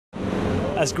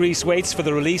As Greece waits for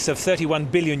the release of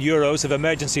 €31 billion of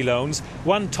emergency loans,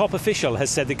 one top official has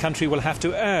said the country will have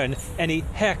to earn any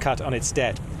haircut on its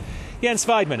debt. Jens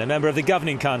Weidman, a member of the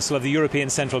Governing Council of the European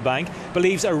Central Bank,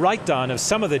 believes a write-down of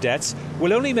some of the debts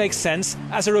will only make sense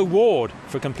as a reward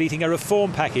for completing a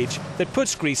reform package that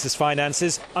puts Greece's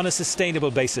finances on a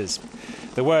sustainable basis.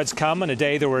 The words come on a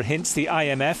day there were hints the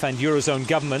IMF and eurozone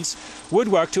governments would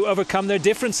work to overcome their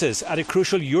differences at a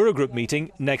crucial Eurogroup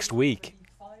meeting next week.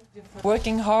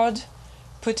 Working hard,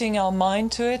 putting our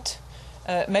mind to it,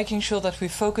 making sure that we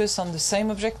focus on the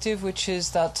same objective, which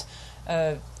is that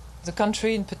the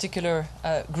country, in particular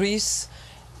Greece,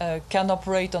 can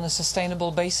operate on a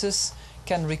sustainable basis,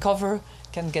 can recover,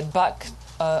 can get back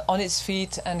on its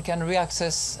feet and can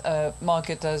re-access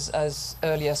market as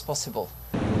early as possible.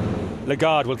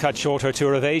 Lagarde will cut short her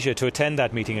tour of Asia to attend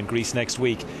that meeting in Greece next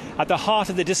week. At the heart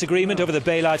of the disagreement over the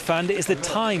bailout fund is the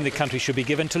time the country should be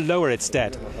given to lower its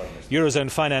debt. Eurozone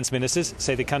finance ministers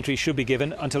say the country should be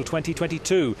given until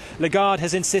 2022. Lagarde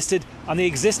has insisted on the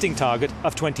existing target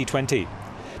of 2020.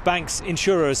 Banks,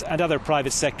 insurers and other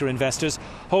private sector investors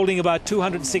holding about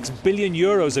 €206 billion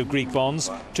of Greek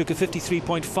bonds took a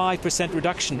 53.5%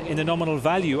 reduction in the nominal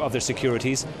value of their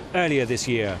securities earlier this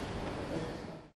year.